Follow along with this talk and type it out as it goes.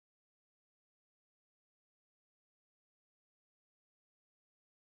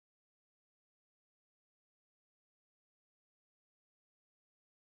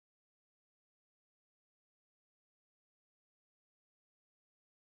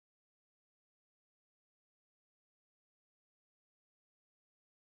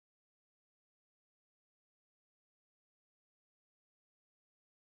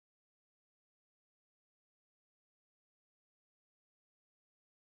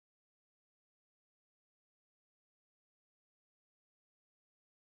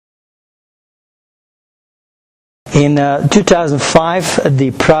In 2005,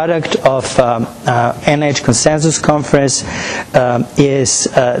 the product of NIH Consensus Conference is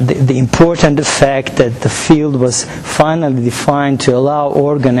the important fact that the field was finally defined to allow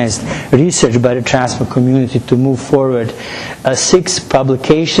organized research by the transplant community to move forward. 6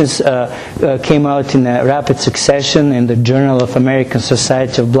 publications came out in a rapid succession in the Journal of American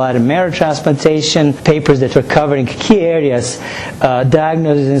Society of Blood and Marrow Transplantation, papers that were covering key areas,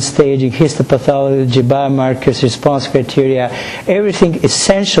 diagnosis and staging, histopathology, biomarkers, response criteria, everything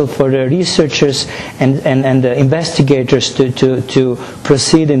essential for the researchers and the investigators to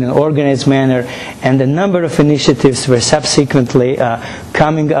proceed in an organized manner. And a number of initiatives were subsequently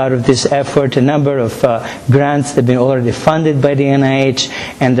coming out of this effort. A number of grants that have been already funded by the NIH,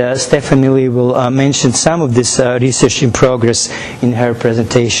 and Stephanie Lee will mention some of this research in progress in her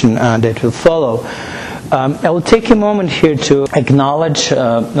presentation that will follow. I will take a moment here to acknowledge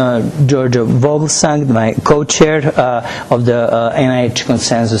Georgia Vogelsang, my co-chair of the NIH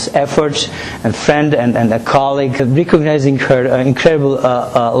Consensus efforts, a friend and a colleague, recognizing her incredible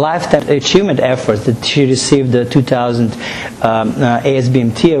lifetime achievement efforts that she received the 2000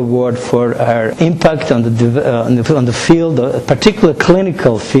 ASBMT award for her impact on the field, particular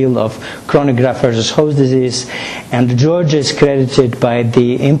clinical field of chronic graft-versus-host disease. And Georgia is credited by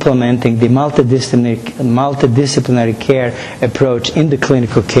implementing the multidisciplinary care approach in the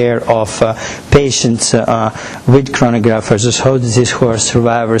clinical care of patients with chronic graft-versus-host disease who are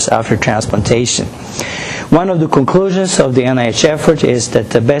survivors after transplantation. One of the conclusions of the NIH effort is that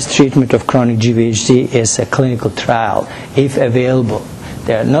the best treatment of chronic GVHD is a clinical trial, if available.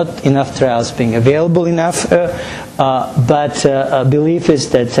 There are not enough trials being available enough, but belief is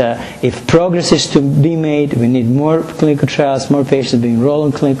that if progress is to be made, we need more clinical trials, more patients being enrolled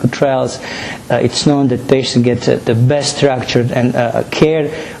in clinical trials. It's known that patients get the best structured and care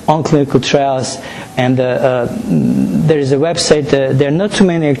on clinical trials, and there is a website. There are not too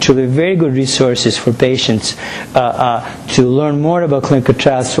many actually very good resources for patients to learn more about clinical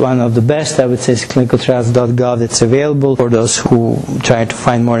trials. One of the best, I would say, is clinicaltrials.gov. That's available for those who try to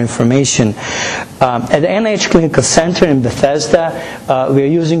find more information. At the NIH Clinical Center in Bethesda, we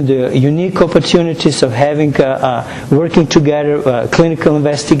are using the unique opportunities of having working together clinical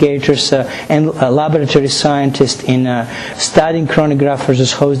investigators and laboratory scientists in studying chronic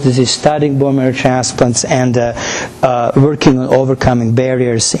graft-versus-host disease, studying bone marrow transplants, and working on overcoming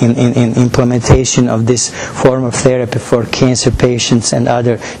barriers in implementation of this form of therapy for cancer patients and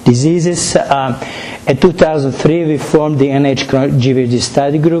other diseases. In 2003, we formed the NIH GVHD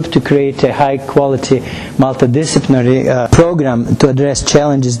study group to create a high-quality multidisciplinary program to address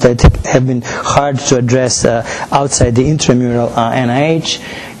challenges that have been hard to address outside the intramural NIH,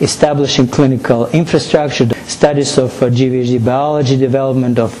 establishing clinical infrastructure, studies of GVHD biology,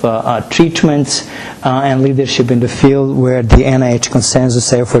 development of treatments, and leadership in the field, where the NIH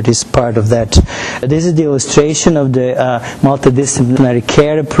consensus effort is part of that. This is the illustration of the multidisciplinary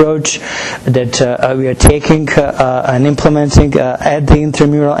care approach that we are taking and implementing at the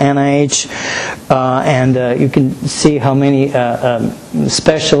intramural NIH, and you can see how many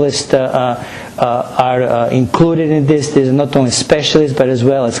specialists are included in this. There's not only specialists, but as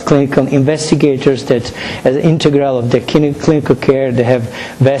well as clinical investigators that, as integral of the clinical care, they have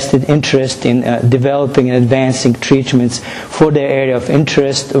vested interest in developing and advancing treatments for their area of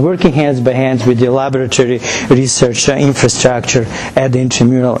interest, working hands by hands with the laboratory research infrastructure at the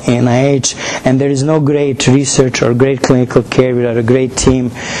intramural NIH. And there is no great research or great clinical care without a great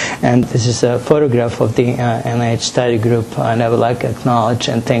team. And this is a photograph of the NIH study group, and I would like to acknowledge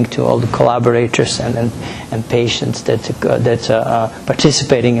and thank to all the collaborators and patients that are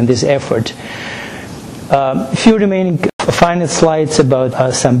participating in this effort. A few remaining final slides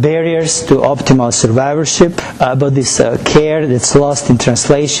about some barriers to optimal survivorship, about this care that's lost in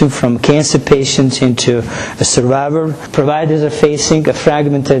translation from cancer patients into a survivor. Providers are facing a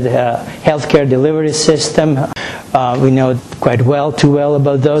fragmented healthcare delivery system. We know quite well, too well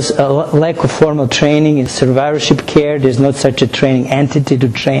about those. Lack of formal training in survivorship care. There's not such a training entity to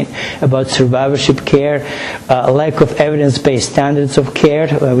train about survivorship care. Lack of evidence-based standards of care.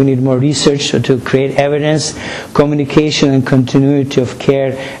 We need more research to create evidence. Communication and continuity of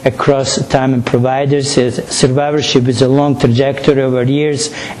care across time and providers. Survivorship is a long trajectory over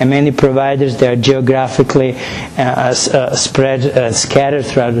years, and many providers, they are geographically scattered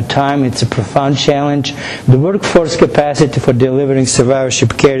throughout the time. It's a profound challenge. The workforce workforce capacity for delivering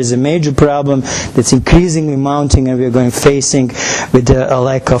survivorship care is a major problem that's increasingly mounting, and we are facing with a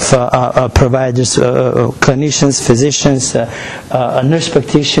lack of providers, clinicians, physicians, nurse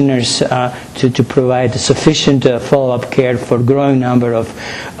practitioners to provide sufficient follow-up care for a growing number of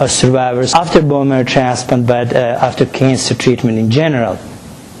survivors after bone marrow transplant, but after cancer treatment in general.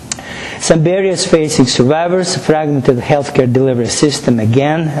 Some barriers facing survivors: fragmented healthcare delivery system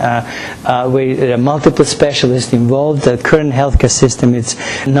again, where there are multiple specialists involved. The current healthcare system is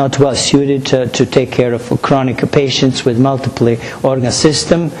not well suited to take care of chronic patients with multiple organ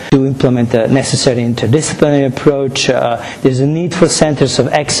system. To implement a necessary interdisciplinary approach, there's a need for centers of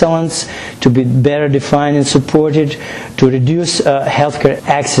excellence to be better defined and supported, to reduce healthcare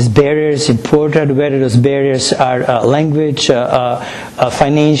access barriers imported, whether those barriers are language,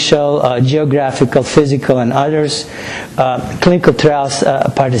 financial, geographical, physical, and others. Clinical trials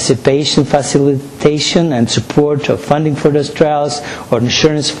participation, facilitation, and support of funding for those trials, or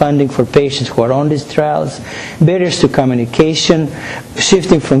insurance funding for patients who are on these trials. Barriers to communication,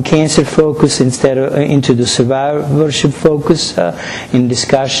 shifting from cancer focus into the survivorship focus in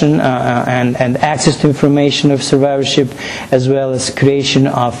discussion, and access to information of survivorship, as well as creation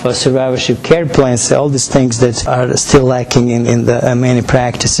of survivorship care plans. All these things that are still lacking in the many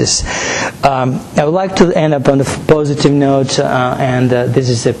practices. I would like to end up on a positive note, and this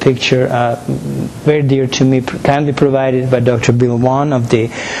is a picture very dear to me, kindly provided by Dr. Bill Wan of the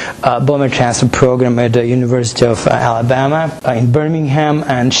bone marrow transplant program at the University of Alabama in Birmingham,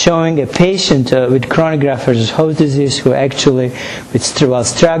 and showing a patient with chronic graft-versus-host disease who actually, while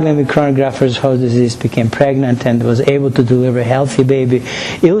struggling with chronic graft-versus-host disease, became pregnant and was able to deliver a healthy baby,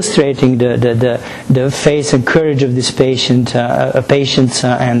 illustrating the faith and courage of this patient,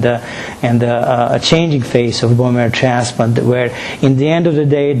 and a changing face of bone marrow transplant, where in the end of the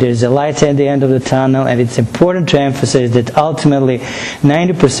day there's a light at the end of the tunnel. And it's important to emphasize that ultimately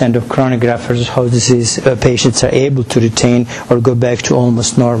 90% of chronic graft-versus-host disease patients are able to retain or go back to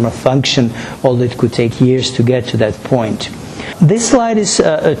almost normal function, although it could take years to get to that point. This slide is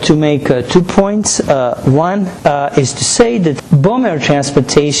to make 2 points. One is to say that bone marrow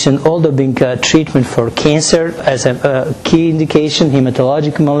transplantation, although being a treatment for cancer as a key indication,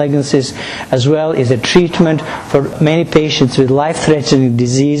 hematologic malignancies, as well is a treatment for many patients with life-threatening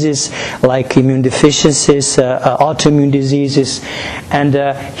diseases like immune deficiencies, autoimmune diseases. And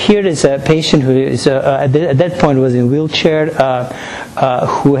here is a patient who is at that point was in a wheelchair,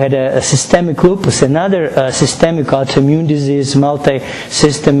 who had a systemic lupus, another systemic autoimmune disease,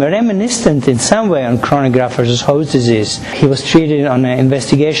 multi-system, reminiscent in some way on chronic graft-versus-host disease. He was treated on an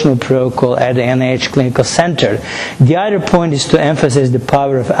investigational protocol at the NIH Clinical Center. The other point is to emphasize the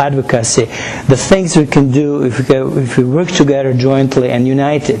power of advocacy, the things we can do if we work together jointly and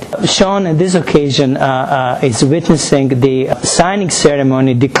united. Sean, at this occasion, is witnessing the signing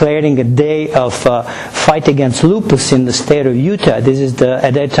ceremony declaring a day of fight against lupus in the state of Utah. This is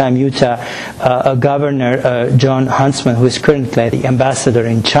at that time Utah Governor John Huntsman, who is currently the ambassador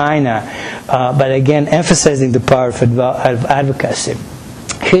in China, but again emphasizing the power of advocacy.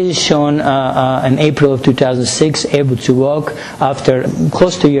 Here is shown in April of 2006, able to walk after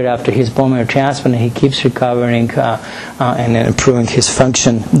close to a year after his bone marrow transplant. He keeps recovering and improving his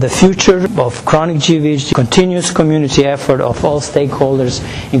function. The future of chronic GVHD, continuous community effort of all stakeholders,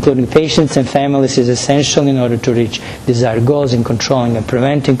 including patients and families, is essential in order to reach desired goals in controlling and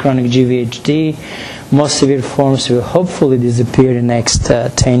preventing chronic GVHD. Most severe forms will hopefully disappear in the next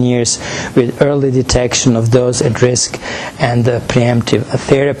 10 years with early detection of those at risk and preemptive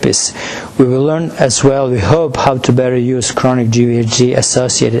therapies. We will learn as well, we hope, how to better use chronic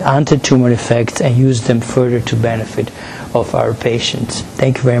GVHD-associated anti-tumor effects and use them further to benefit of our patients.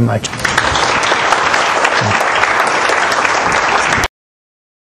 Thank you very much.